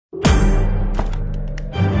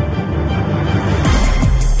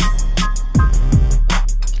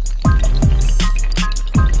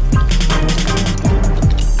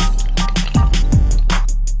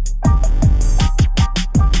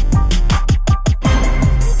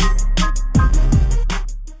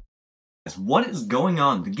What is going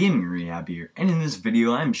on? The Gaming Rehab here, and in this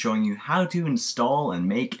video I'm showing you how to install and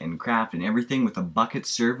make and craft and everything with a Bukkit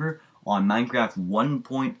server on Minecraft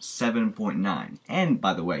 1.7.9. And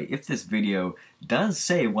by the way, if this video does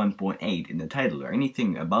say 1.8 in the title or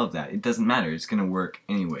anything above that, it doesn't matter, it's going to work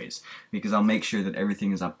anyways, because I'll make sure that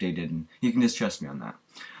everything is updated and you can just trust me on that.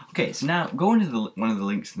 Okay, so now go into one of the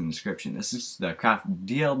links in the description. This is the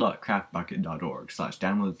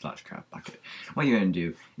dl.craftbukkit.org/download/craftbukkit. What you're going to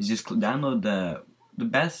do is just download the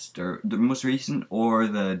best or the most recent or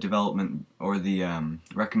the development or the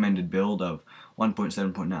recommended build of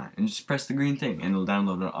 1.7.9 and just press the green thing and it'll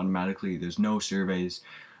download it automatically. There's no surveys,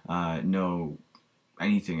 no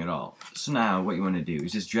anything at all. So now what you want to do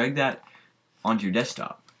is just drag that onto your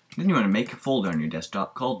desktop. Then you want to make a folder on your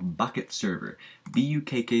desktop called Bukkit Server.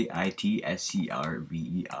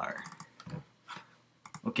 BUKKITSERVER.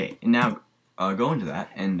 Okay, and now go into that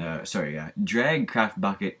and drag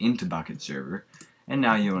CraftBukkit into Bukkit Server. And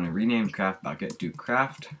now you want to rename CraftBukkit to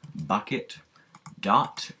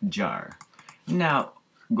CraftBukkit.jar. Now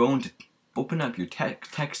go into open up your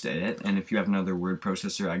text edit, and if you have another word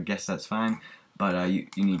processor, I guess that's fine. But you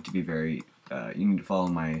need to be very you need to follow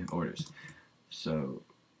my orders. So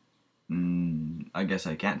I guess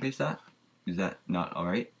I can't paste that. Is that not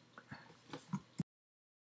alright?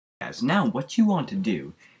 Guys, now what you want to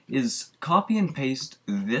do is copy and paste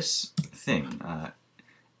this thing.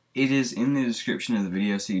 It is in the description of the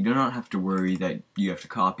video, so you do not have to worry that you have to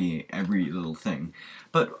copy every little thing.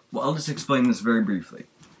 But I'll just explain this very briefly.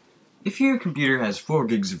 If your computer has 4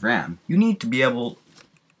 gigs of RAM, you need to be able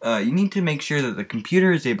you need to make sure that the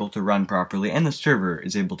computer is able to run properly and the server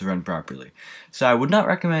is able to run properly. So I would not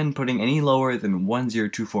recommend putting any lower than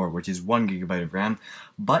 1024, which is 1 gigabyte of RAM.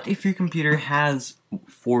 But if your computer has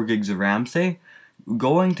 4 gigs of RAM, say,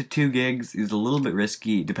 going to 2 gigs is a little bit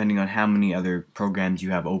risky depending on how many other programs you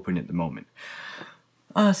have open at the moment.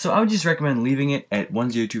 So I would just recommend leaving it at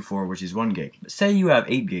 1024, which is 1 gig. But say you have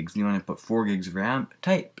 8 gigs and you want to put 4 gigs of RAM,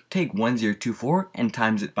 take 1024 and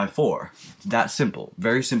times it by 4. It's that simple.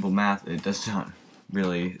 Very simple math. It does not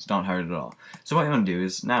really, it's not hard at all. So what you want to do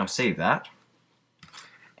is now save that,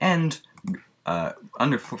 and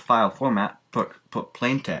under file format, put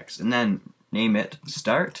plain text, and then name it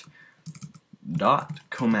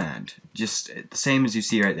Start.command. Just the same as you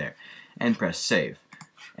see right there. And press save.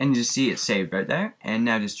 And you see it saved right there, and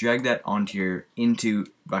now just drag that into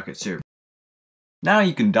Bukkit Server. Now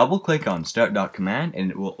you can double click on Start.command and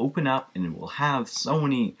it will open up and it will have so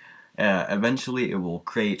many, eventually it will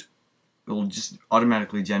just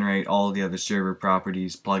automatically generate all the other server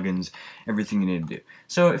properties, plugins, everything you need to do.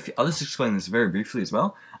 So I'll just explain this very briefly as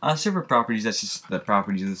well. Server properties, that's just the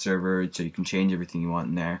properties of the server, so you can change everything you want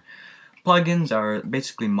in there. Plugins are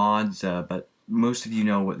basically mods, but most of you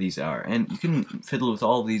know what these are, and you can fiddle with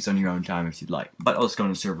all of these on your own time if you'd like. But let's go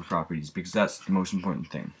into server properties because that's the most important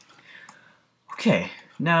thing. Okay,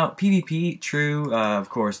 now PvP, true, of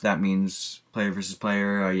course that means player versus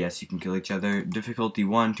player. Yes, you can kill each other. Difficulty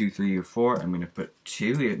 1, 2, 3, or 4. I'm going to put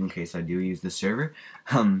 2 in case I do use the server.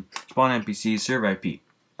 Spawn NPCs, server IP.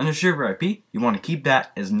 Under server IP, you want to keep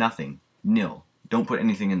that as nothing, nil. Don't put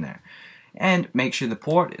anything in there. And make sure the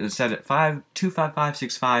port is set at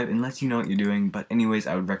 25565 unless you know what you're doing, but anyways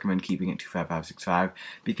I would recommend keeping it 25565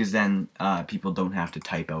 because then people don't have to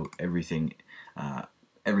type out everything.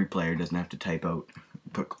 Every player doesn't have to type out,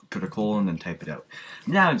 put a colon and then type it out.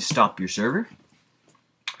 Now just stop your server,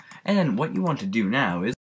 and then what you want to do now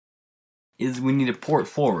is we need a port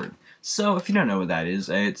forward. So if you don't know what that is,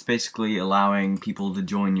 it's basically allowing people to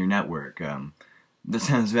join your network. That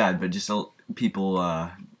sounds bad, but just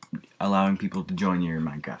allowing people to join your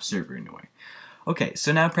Minecraft server anyway. Okay,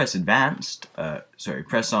 so now press advanced,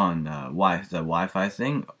 press on the Wi-Fi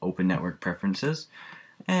thing, open network preferences,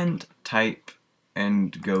 and type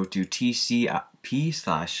and go to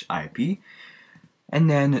TCP/IP, and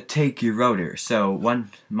then take your router. So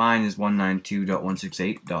mine is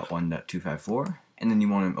 192.168.1.254, and then you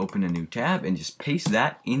want to open a new tab and just paste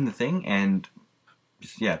that in the thing, and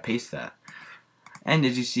just, paste that. And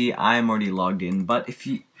as you see, I am already logged in, but if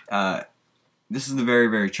you this is the very,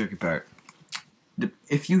 very tricky part.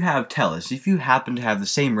 If you have telus, if you happen to have the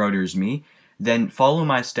same router as me, then follow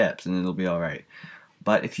my steps and it'll be alright.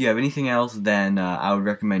 But if you have anything else, then I would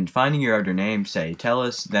recommend finding your router name, say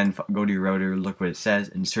telus, then go to your router, look what it says,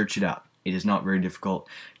 and search it up. It is not very difficult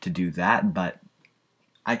to do that, but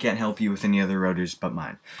I can't help you with any other routers but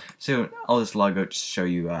mine. So I'll just log out to show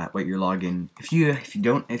you what your login. If you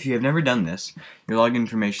have never done this, your login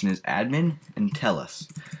information is admin and telus.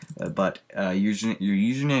 But your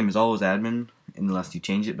username is always admin unless you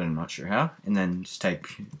change it, but I'm not sure how. And then just type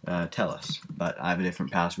telus. But I have a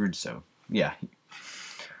different password, so yeah.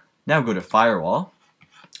 Now go to firewall,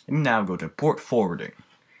 and now go to port forwarding.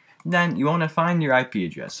 Then you want to find your IP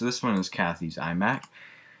address. So this one is Kathy's iMac.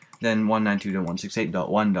 Then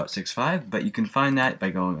 192.168.1.65, but you can find that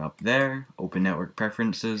by going up there, open network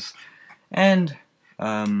preferences, and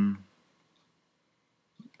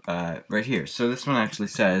right here. So this one actually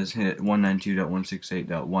says hit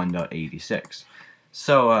 192.168.1.86.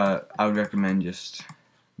 So I would recommend just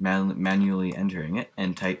manually entering it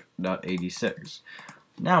and type .86.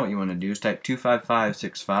 Now what you want to do is type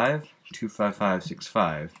 25565,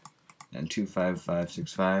 25565, and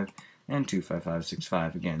 25565, and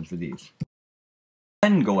 25565 again for these.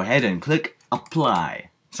 Then go ahead and click apply.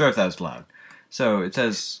 Sorry if that was loud. So it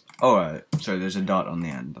says, sorry, there's a dot on the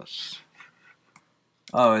end.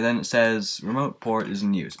 Then it says remote port is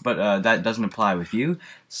in use, but that doesn't apply with you,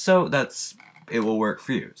 so it will work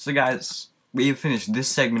for you. So guys, we have finished this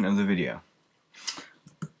segment of the video.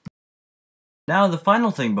 Now the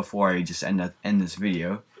final thing before I just end this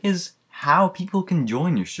video is how people can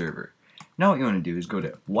join your server. Now what you want to do is go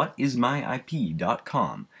to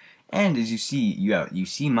Whatismyip.com, and as you see, you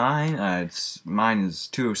see mine. Mine is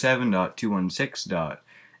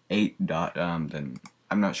 207.216.8. Then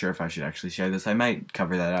I'm not sure if I should actually share this. I might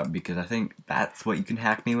cover that up because I think that's what you can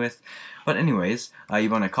hack me with. But anyways, you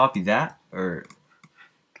want to copy that, or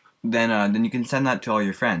then you can send that to all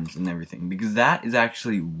your friends and everything, because that is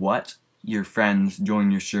actually what your friends join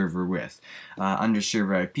your server with. Under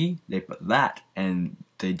server IP, they put that and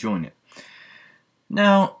they join it.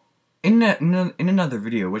 Now, in another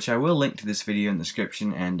video, which I will link to this video in the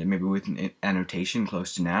description and maybe with an annotation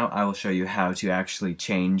close to now, I will show you how to actually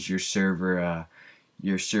change your server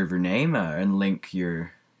name and link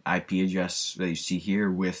your IP address that you see here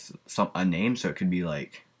with a name. So it could be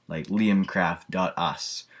like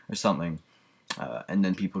liamcraft.us or something, and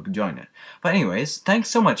then people could join it. But anyways, thanks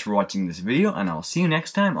so much for watching this video, and I'll see you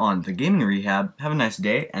next time on The Gaming Rehab. Have a nice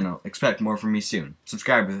day, and I'll expect more from me soon.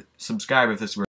 Subscribe if this works.